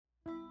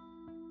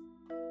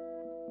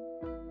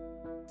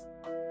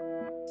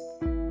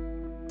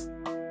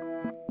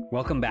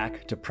Welcome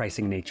back to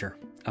Pricing Nature,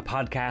 a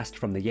podcast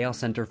from the Yale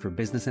Center for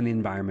Business and the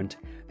Environment,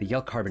 the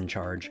Yale Carbon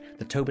Charge,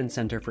 the Tobin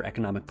Center for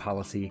Economic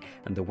Policy,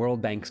 and the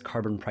World Bank's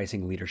Carbon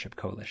Pricing Leadership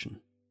Coalition.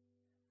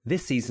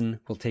 This season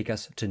will take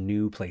us to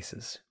new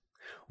places.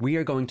 We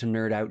are going to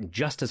nerd out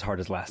just as hard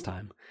as last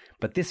time,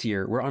 but this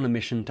year we're on a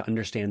mission to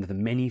understand the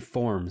many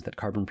forms that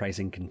carbon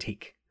pricing can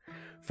take.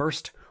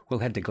 First,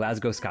 we'll head to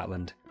Glasgow,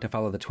 Scotland, to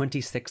follow the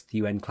 26th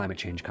UN Climate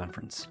Change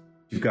Conference.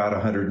 You've got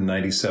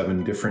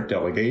 197 different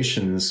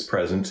delegations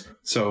present,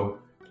 so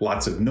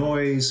lots of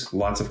noise,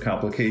 lots of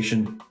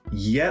complication,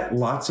 yet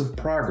lots of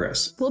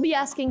progress. We'll be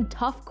asking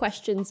tough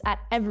questions at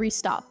every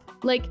stop,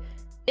 like,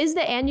 is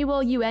the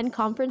annual UN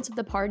Conference of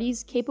the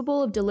Parties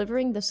capable of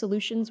delivering the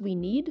solutions we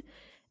need?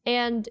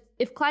 And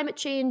if climate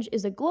change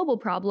is a global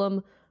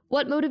problem,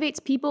 what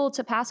motivates people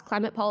to pass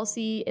climate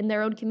policy in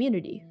their own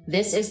community?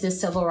 This is the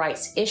civil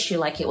rights issue,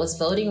 like it was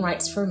voting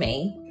rights for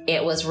me.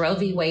 It was Roe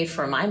v. Wade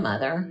for my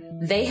mother.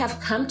 They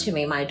have come to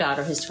me, my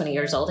daughter who's 20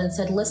 years old, and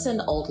said,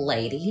 listen, old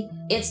lady,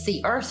 it's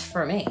the earth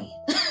for me,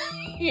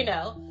 you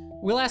know?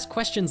 We'll ask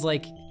questions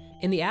like,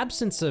 in the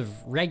absence of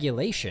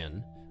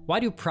regulation, why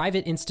do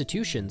private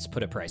institutions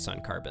put a price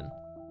on carbon?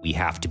 We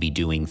have to be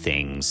doing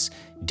things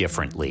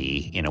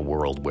differently in a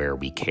world where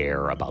we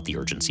care about the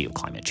urgency of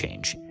climate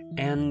change.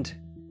 And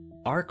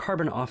are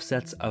carbon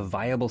offsets a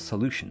viable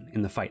solution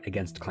in the fight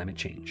against climate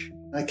change?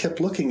 I kept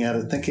looking at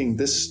it thinking,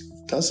 this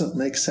doesn't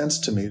make sense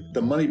to me.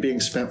 The money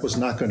being spent was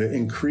not going to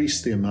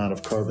increase the amount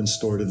of carbon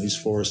stored in these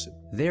forests.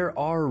 There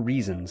are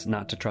reasons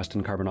not to trust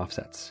in carbon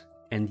offsets,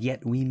 and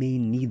yet we may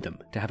need them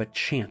to have a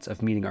chance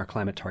of meeting our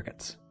climate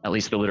targets. At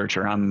least the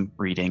literature I'm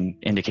reading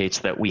indicates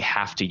that we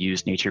have to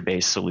use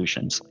nature-based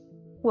solutions.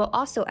 We'll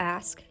also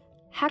ask,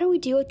 how do we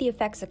deal with the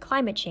effects of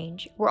climate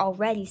change we're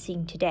already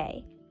seeing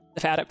today?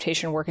 If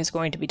adaptation work is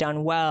going to be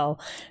done well,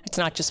 it's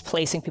not just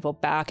placing people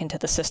back into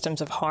the systems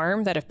of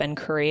harm that have been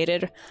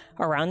created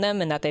around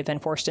them and that they've been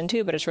forced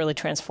into, but it's really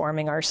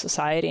transforming our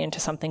society into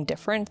something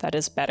different that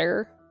is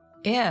better.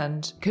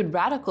 And could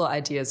radical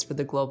ideas for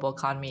the global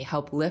economy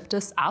help lift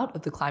us out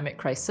of the climate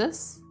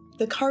crisis?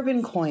 The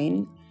carbon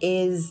coin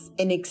is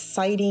an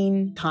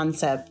exciting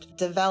concept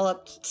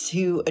developed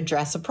to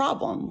address a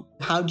problem.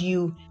 How do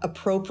you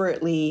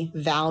appropriately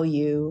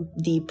value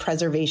the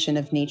preservation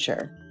of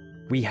nature?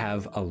 We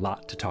have a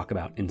lot to talk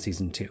about in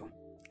Season 2,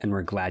 and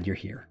we're glad you're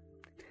here.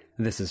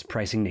 This is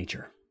Pricing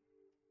Nature.